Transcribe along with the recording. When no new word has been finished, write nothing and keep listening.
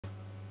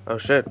Oh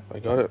shit, I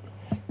got it.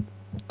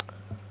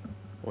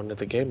 When did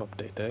the game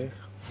update, eh?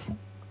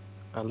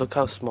 And look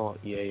how small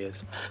EA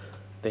is.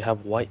 They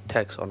have white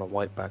text on a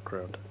white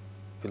background.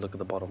 If you look at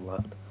the bottom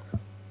left.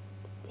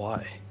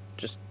 Why?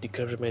 Just, you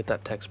could have made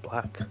that text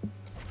black.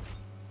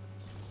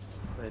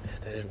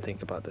 They didn't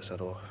think about this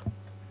at all.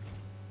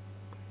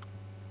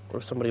 Or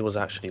if somebody was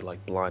actually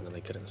like blind and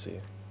they couldn't see.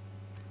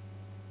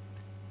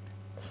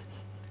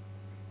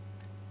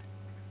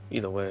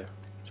 Either way,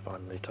 it's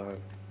finally time.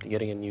 You're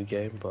getting a new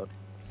game, but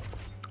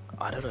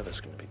I don't know if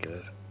it's gonna be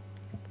good.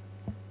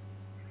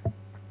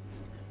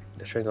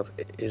 They're showing off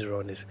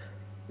Israel and his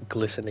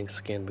glistening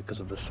skin because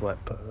of the sweat,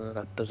 but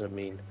that doesn't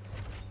mean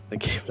the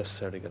game's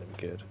necessarily gonna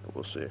be good. But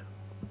we'll see.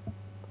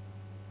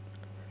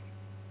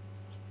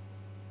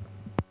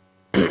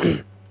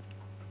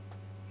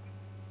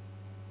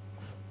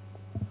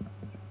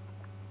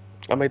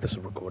 I made this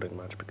a recording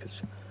match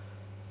because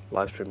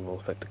live stream will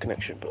affect the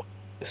connection, but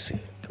let's see.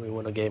 Can we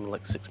win a game in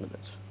like 6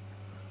 minutes?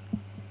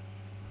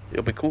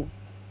 It'll be cool.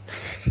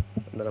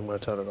 And then I'm gonna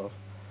turn it off.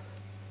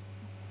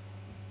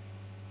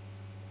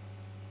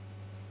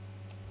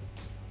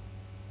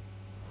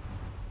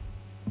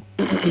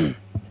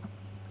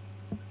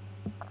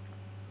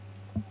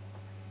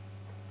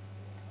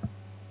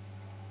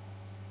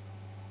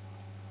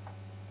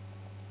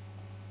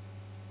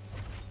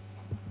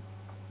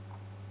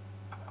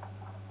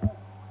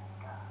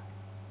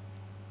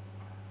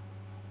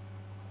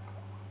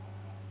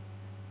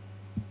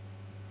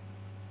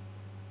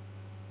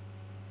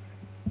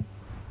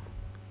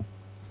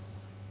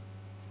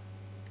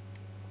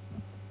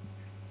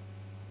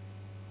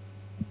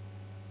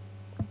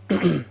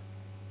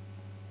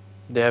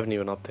 They haven't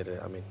even updated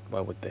it. I mean,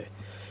 why would they?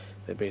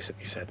 They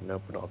basically said,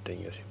 nope, we're not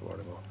updating UFC4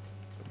 anymore.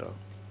 No.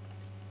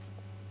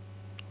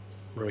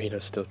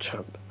 Marina's still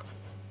champ.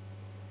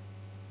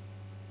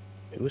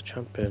 Who was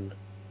champion?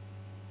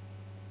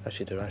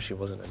 Actually, there actually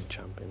wasn't any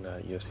champ in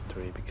UFC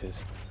 3 because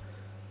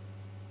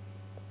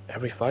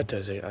every fighter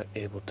is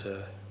able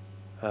to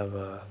have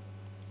a.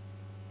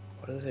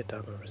 What did I say?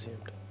 Timer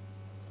resumed.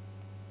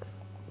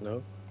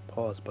 No?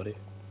 Pause, buddy.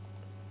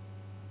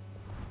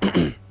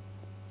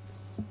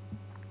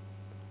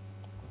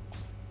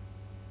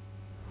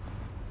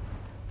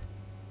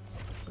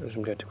 I'm just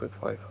gonna get to quick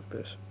fight. Fuck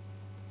this.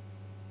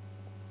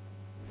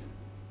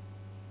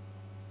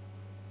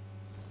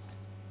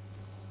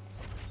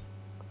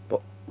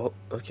 Well,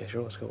 okay,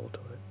 sure, let's go all to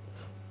it.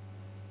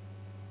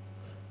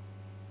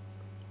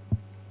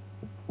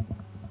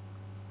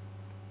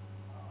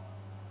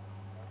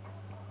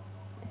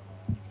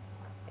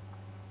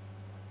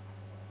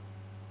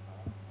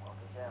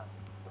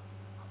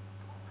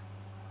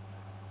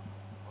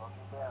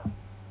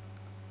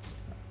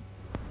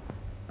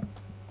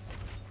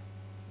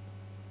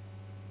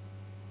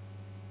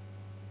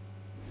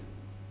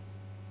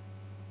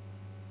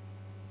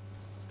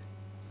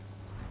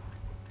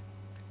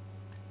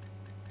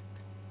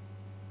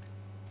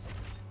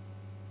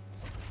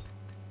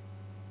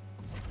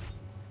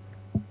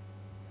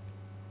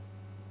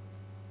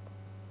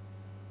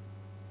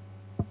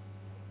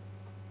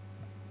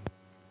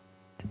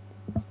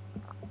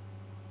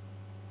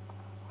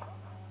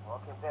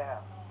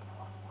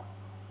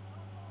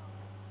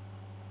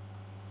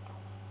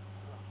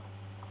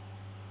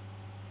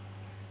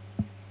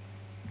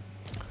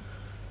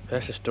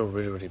 That's just still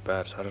really, really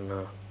bad, so I don't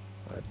know.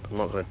 I'm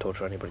not going to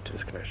torture anybody to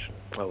this connection.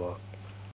 Oh well.